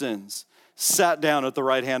our sins, sat down at the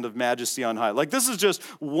right hand of majesty on high. Like this is just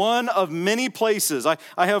one of many places. I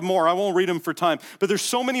have more. I won't read them for time. But there's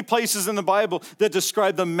so many places in the Bible that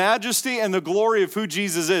describe the majesty and the glory of who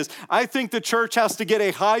Jesus is. I think the church has to get a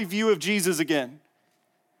high view of Jesus again.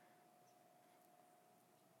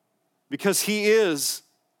 Because he is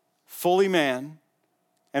fully man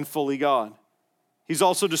and fully God. He's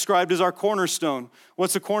also described as our cornerstone.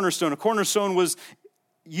 What's a cornerstone? A cornerstone was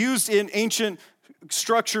used in ancient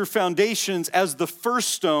structure foundations as the first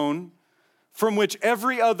stone from which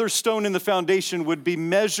every other stone in the foundation would be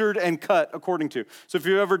measured and cut according to. So if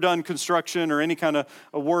you've ever done construction or any kind of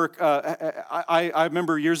work, I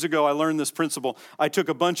remember years ago I learned this principle. I took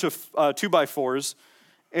a bunch of 2x4s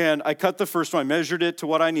and I cut the first one, I measured it to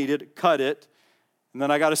what I needed, cut it, and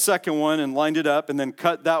then I got a second one and lined it up and then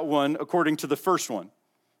cut that one according to the first one.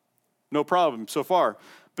 No problem so far.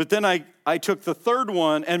 But then I took the third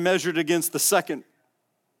one and measured against the second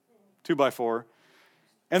 2x4.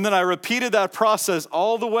 And then I repeated that process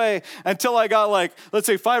all the way until I got let's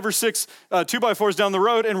say 5 or 6 2x4s down the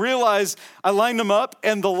road and realized I lined them up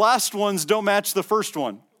and the last ones don't match the first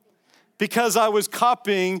one because I was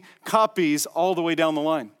copying copies all the way down the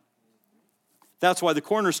line. That's why the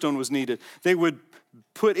cornerstone was needed. They would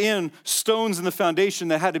put in stones in the foundation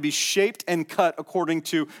that had to be shaped and cut according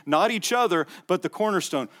to not each other, but the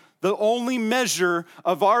cornerstone. The only measure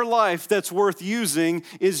of our life that's worth using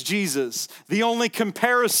is Jesus. The only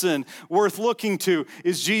comparison worth looking to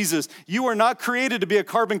is Jesus. You are not created to be a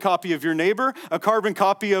carbon copy of your neighbor, a carbon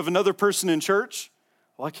copy of another person in church.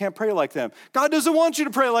 Well, I can't pray like them. God doesn't want you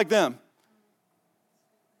to pray like them.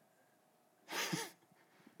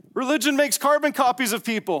 Religion makes carbon copies of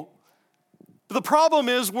people. But the problem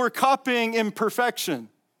is we're copying imperfection.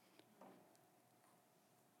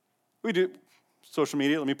 We do. Social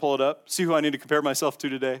media, let me pull it up. See who I need to compare myself to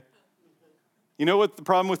today. You know what the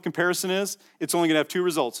problem with comparison is? It's only going to have 2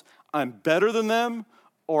 results. I'm better than them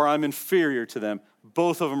or I'm inferior to them.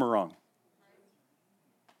 Both of them are wrong.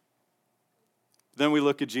 Then we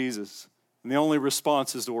look at Jesus, and the only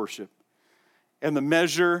response is to worship. And the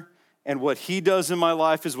measure and what he does in my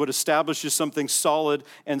life is what establishes something solid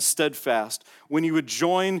and steadfast. When you would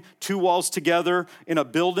join 2 walls together in a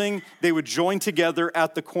building, they would join together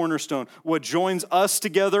at the cornerstone. What joins us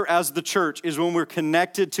together as the church is when we're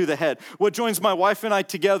connected to the head. What joins my wife and I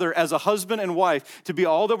together as a husband and wife to be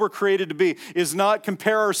all that we're created to be is not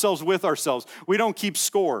compare ourselves with ourselves. We don't keep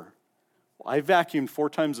score. I vacuumed 4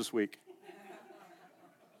 times this week.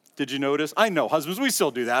 Did you notice? I know, husbands, we still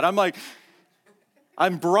do that.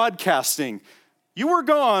 I'm broadcasting. You were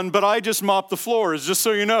gone, but I just mopped the floors, just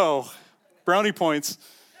so you know. Brownie points.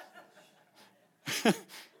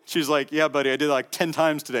 She's like, yeah, buddy, I did 10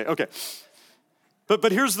 times today. Okay.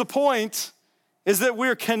 But here's the point, is that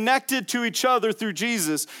we're connected to each other through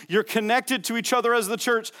Jesus. You're connected to each other as the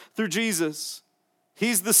church through Jesus.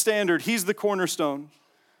 He's the standard. He's the cornerstone.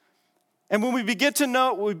 And when we begin to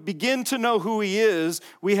know who he is,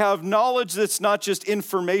 we have knowledge that's not just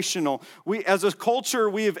informational. As a culture,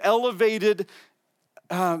 we have elevated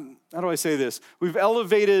how do I say this? We've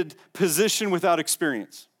elevated position without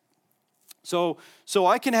experience. So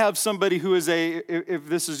I can have somebody who is if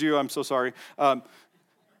this is you, I'm so sorry.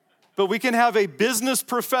 But we can have a business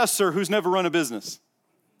professor who's never run a business.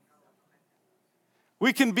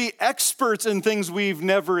 We can be experts in things we've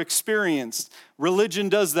never experienced. Religion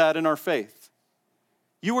does that in our faith.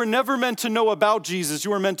 You were never meant to know about Jesus,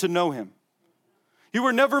 you were meant to know him. You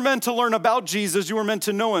were never meant to learn about Jesus, you were meant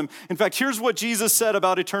to know him. In fact, here's what Jesus said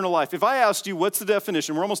about eternal life. If I asked you, what's the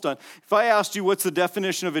definition? We're almost done. If I asked you what's the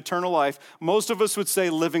definition of eternal life, most of us would say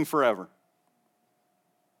living forever.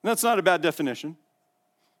 And that's not a bad definition.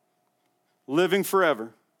 Living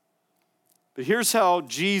forever. But here's how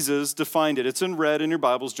Jesus defined it. It's in red in your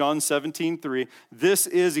Bibles, John 17:3. This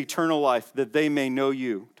is eternal life, that they may know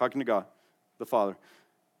you. Talking to God, the Father.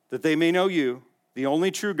 That they may know you, the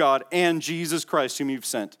only true God, and Jesus Christ, whom you've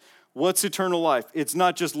sent. What's eternal life? It's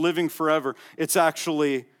not just living forever. It's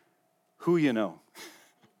actually who you know.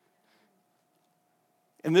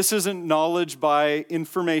 And this isn't knowledge by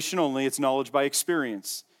information only. It's knowledge by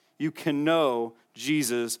experience. You can know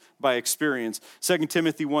Jesus by experience. 2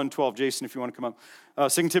 Timothy 1:12. Jason, if you want to come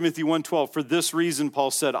up. 2 Timothy 1:12. For this reason,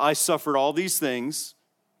 Paul said, I suffered all these things.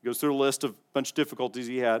 He goes through a list of a bunch of difficulties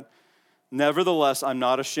he had. Nevertheless, I'm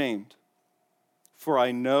not ashamed. For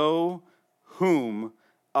I know whom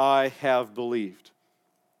I have believed.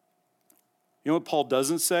 You know what Paul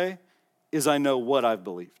doesn't say? Is I know what I've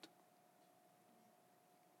believed.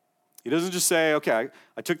 He doesn't just say, okay,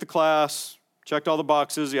 I took the class, checked all the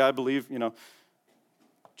boxes. Yeah, I believe,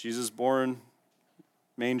 Jesus born,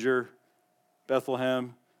 manger,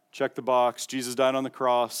 Bethlehem, check the box. Jesus died on the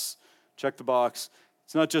cross, check the box.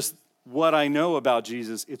 It's not just what I know about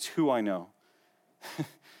Jesus, it's who I know.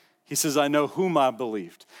 He says, I know whom I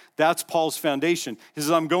believed. That's Paul's foundation. He says,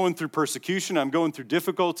 I'm going through persecution, I'm going through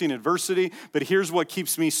difficulty and adversity, but here's what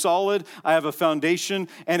keeps me solid. I have a foundation,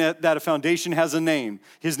 and that foundation has a name.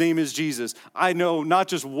 His name is Jesus. I know not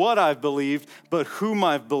just what I've believed, but whom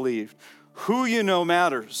I've believed. Who you know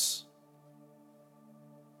matters.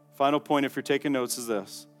 Final point, if you're taking notes, is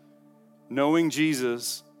this. Knowing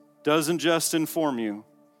Jesus doesn't just inform you,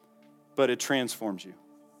 but it transforms you.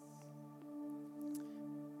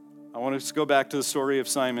 I want us to go back to the story of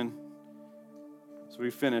Simon as we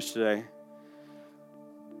finish today.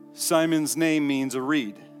 Simon's name means a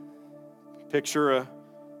reed. Picture a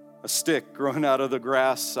stick growing out of the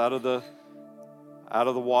grass, out of the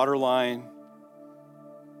water line.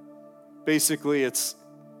 Basically, it's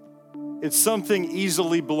something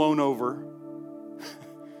easily blown over.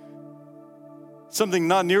 Something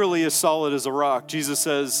not nearly as solid as a rock. Jesus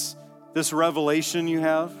says, this revelation you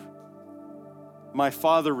have, my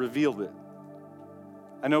Father revealed it.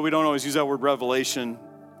 I know we don't always use that word revelation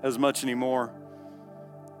as much anymore.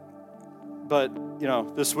 But,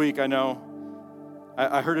 this week I know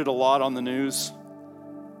I heard it a lot on the news.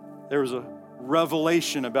 There was a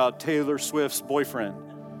revelation about Taylor Swift's boyfriend.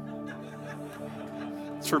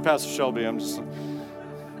 It's for Pastor Shelby. It was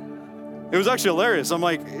actually hilarious. I'm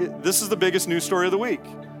like, this is the biggest news story of the week.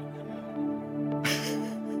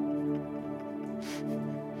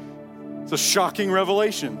 It's a shocking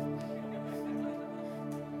revelation.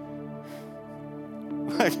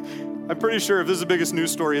 I'm pretty sure if this is the biggest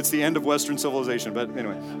news story, it's the end of Western civilization. But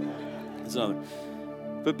anyway, it's another.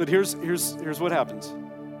 But here's what happens.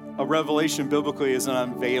 A revelation biblically is an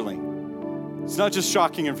unveiling. It's not just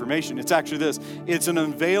shocking information. It's actually this. It's an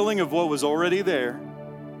unveiling of what was already there,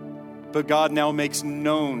 but God now makes it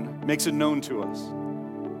known to us.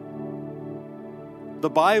 The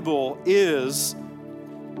Bible is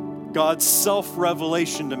God's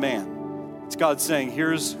self-revelation to man. It's God saying,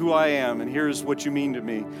 here's who I am, and here's what you mean to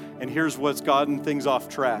me, and here's what's gotten things off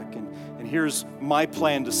track, and here's my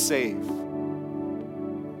plan to save.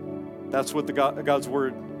 That's what God's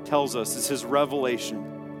word tells us. It's his revelation.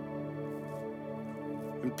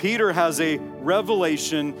 And Peter has a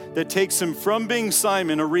revelation that takes him from being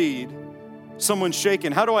Simon, a reed, someone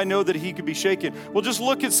shaken. How do I know that he could be shaken? Well, just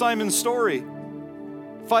look at Simon's story.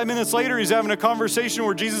 5 minutes later, he's having a conversation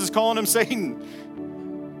where Jesus is calling him Satan.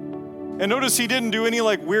 And notice he didn't do any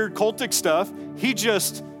weird cultic stuff. He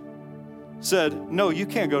just said, no, you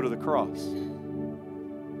can't go to the cross.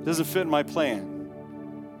 It doesn't fit in my plan.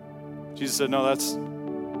 Jesus said, no,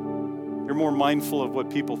 you're more mindful of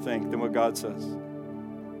what people think than what God says.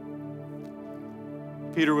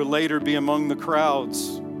 Peter would later be among the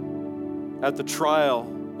crowds at the trial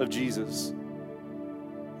of Jesus.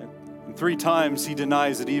 And 3 times he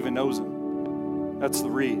denies that he even knows him. That's the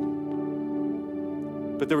reed.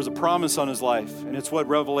 But there was a promise on his life, and it's what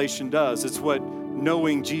revelation does. It's what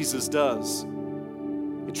knowing Jesus does.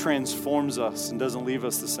 it transforms us and doesn't leave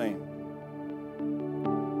us the same.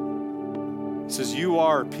 He says, you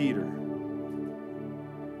are Peter.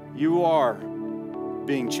 You are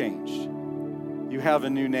being changed. You have a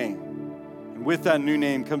new name. And with that new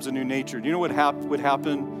name comes a new nature. Do you know what would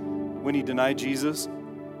happen when he denied Jesus?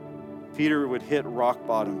 Peter would hit rock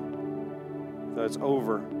bottom. That's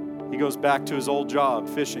over. He goes back to his old job,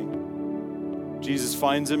 fishing. Jesus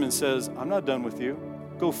finds him and says, I'm not done with you.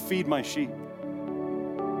 Go feed my sheep.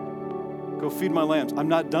 Go feed my lambs. I'm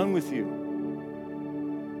not done with you.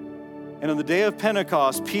 And on the day of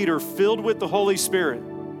Pentecost, Peter, filled with the Holy Spirit,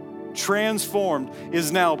 transformed,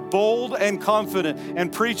 is now bold and confident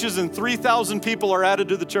and preaches, and 3,000 people are added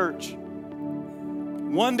to the church.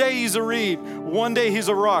 One day he's a reed, one day he's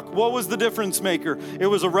a rock. What was the difference maker? It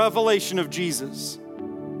was a revelation of Jesus.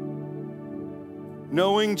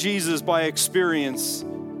 Knowing Jesus by experience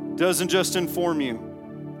doesn't just inform you.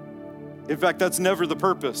 In fact, that's never the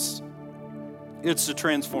purpose. It's to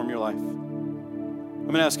transform your life. I'm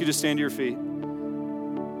going to ask you to stand to your feet.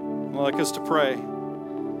 I'd like us to pray.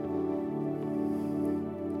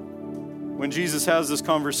 When Jesus has this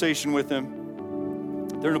conversation with him,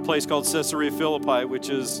 they're in a place called Caesarea Philippi, which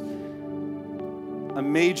is a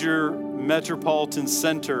major metropolitan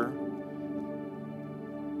center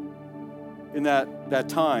in that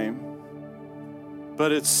time,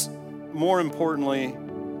 but it's more importantly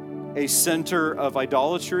a center of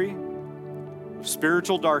idolatry, of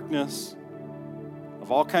spiritual darkness,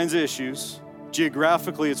 of all kinds of issues.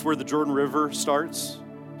 Geographically, it's where the Jordan River starts.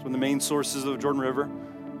 It's one of the main sources of the Jordan River.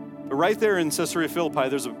 But right there in Caesarea Philippi,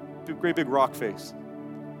 there's a great big rock face.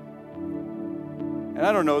 And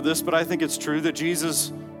I don't know this, but I think it's true that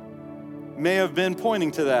Jesus may have been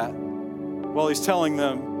pointing to that while he's telling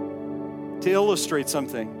them to illustrate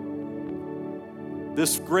something.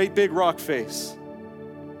 This great big rock face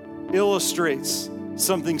illustrates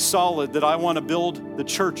something solid that I want to build the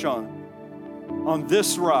church on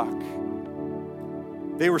this rock.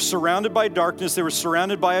 They were surrounded by darkness. They were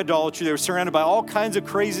surrounded by idolatry. They were surrounded by all kinds of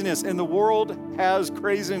craziness. And the world has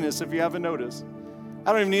craziness, if you haven't noticed.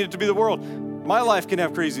 I don't even need it to be the world. My life can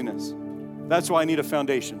have craziness. That's why I need a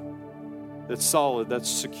foundation that's solid, that's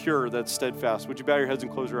secure, that's steadfast. Would you bow your heads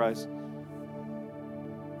and close your eyes?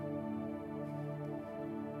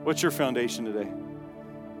 What's your foundation today?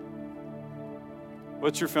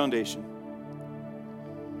 What's your foundation?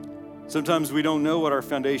 Sometimes we don't know what our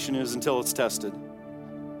foundation is until it's tested,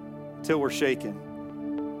 until we're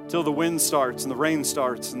shaken, until the wind starts and the rain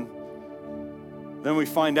starts, and then we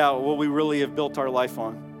find out what we really have built our life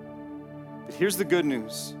on. But here's the good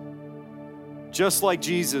news. Just like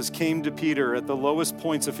Jesus came to Peter at the lowest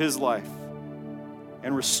points of his life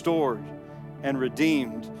and restored and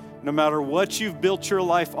redeemed, no matter what you've built your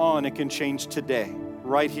life on, it can change today,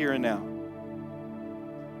 right here and now.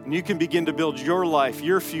 And you can begin to build your life,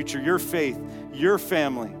 your future, your faith, your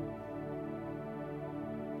family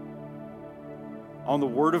on the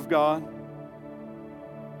Word of God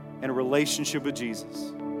and a relationship with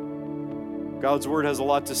Jesus. God's Word has a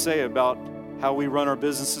lot to say about how we run our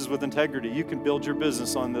businesses with integrity. You can build your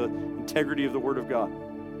business on the integrity of the Word of God.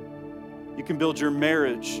 You can build your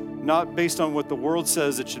marriage not based on what the world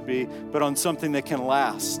says it should be, but on something that can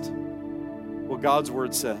last, what God's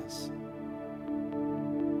Word says.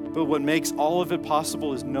 But what makes all of it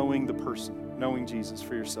possible is knowing the person, knowing Jesus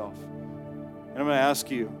for yourself. And I'm going to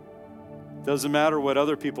ask you, it doesn't matter what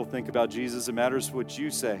other people think about Jesus, it matters what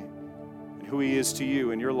you say and who he is to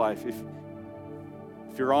you in your life. If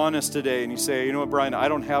you're honest today and you say, you know what, Brian, I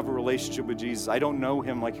don't have a relationship with Jesus. I don't know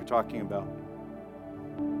him like you're talking about,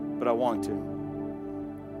 but I want to.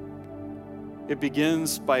 It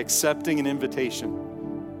begins by accepting an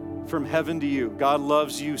invitation from heaven to you. God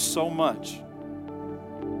loves you so much.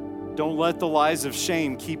 Don't let the lies of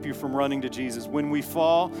shame keep you from running to Jesus. When we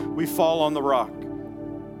fall on the rock.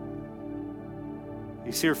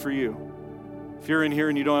 He's here for you. If you're in here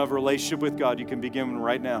and you don't have a relationship with God, you can begin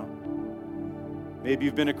right now. Maybe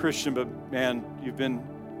you've been a Christian, but man, you've been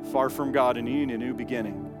far from God and you need a new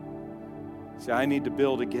beginning. Say, I need to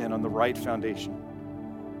build again on the right foundation.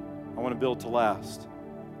 I want to build to last.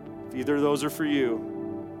 If either of those are for you,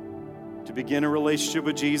 to begin a relationship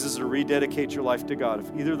with Jesus or rededicate your life to God,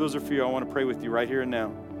 if either of those are for you, I want to pray with you right here and now.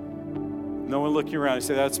 No one looking around and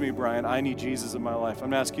say, that's me, Brian. I need Jesus in my life. I'm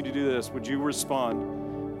going to ask you to do this. Would you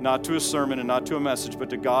respond not to a sermon and not to a message,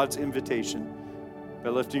 but to God's invitation by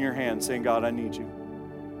lifting your hand, saying, God, I need you.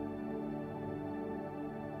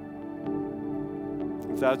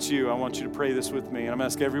 If that's you, I want you to pray this with me. And I'm going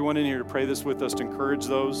to ask everyone in here to pray this with us to encourage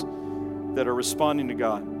those that are responding to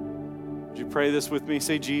God. Would you pray this with me?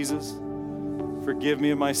 Say, Jesus, forgive me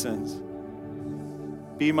of my sins.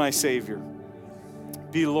 Be my Savior.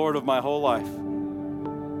 Be Lord of my whole life.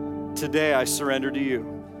 Today I surrender to you.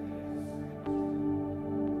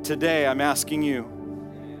 Today I'm asking you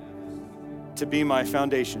to be my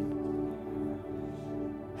foundation.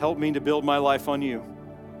 Help me to build my life on you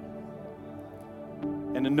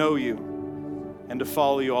and to know you and to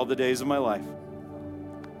follow you all the days of my life.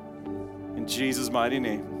 In Jesus' mighty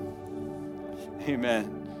name,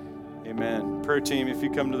 amen. Amen. Prayer team, if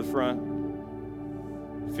you come to the front.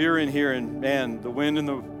 If you're in here and, man, the wind and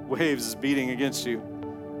the waves is beating against you,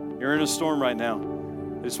 you're in a storm right now,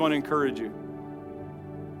 I just want to encourage you.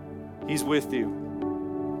 He's with you.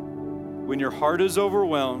 When your heart is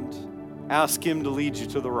overwhelmed, ask him to lead you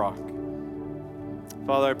to the rock.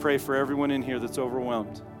 Father, I pray for everyone in here that's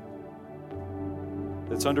overwhelmed,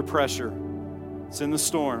 that's under pressure, that's in the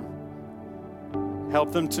storm.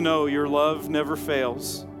 Help them to know your love never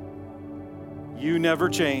fails, you never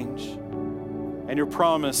change, and your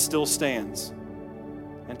promise still stands.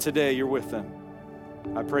 And today you're with them.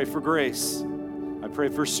 I pray for grace. I pray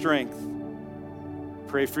for strength.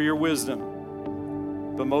 Pray for your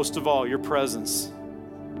wisdom, but most of all, your presence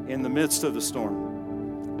in the midst of the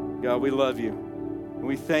storm. God, we love you, and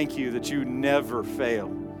we thank you that you never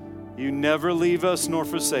fail. You never leave us nor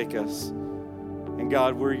forsake us. And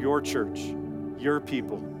God, we're your church, your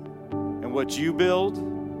people, and what you build,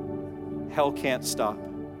 hell can't stop.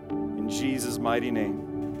 In Jesus' mighty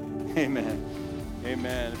name, amen.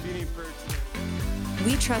 Amen. If you need prayer today,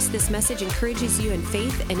 we trust this message encourages you in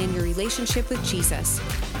faith and in your relationship with Jesus.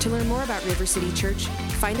 To learn more about River City Church,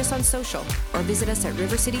 find us on social or visit us at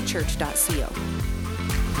rivercitychurch.co.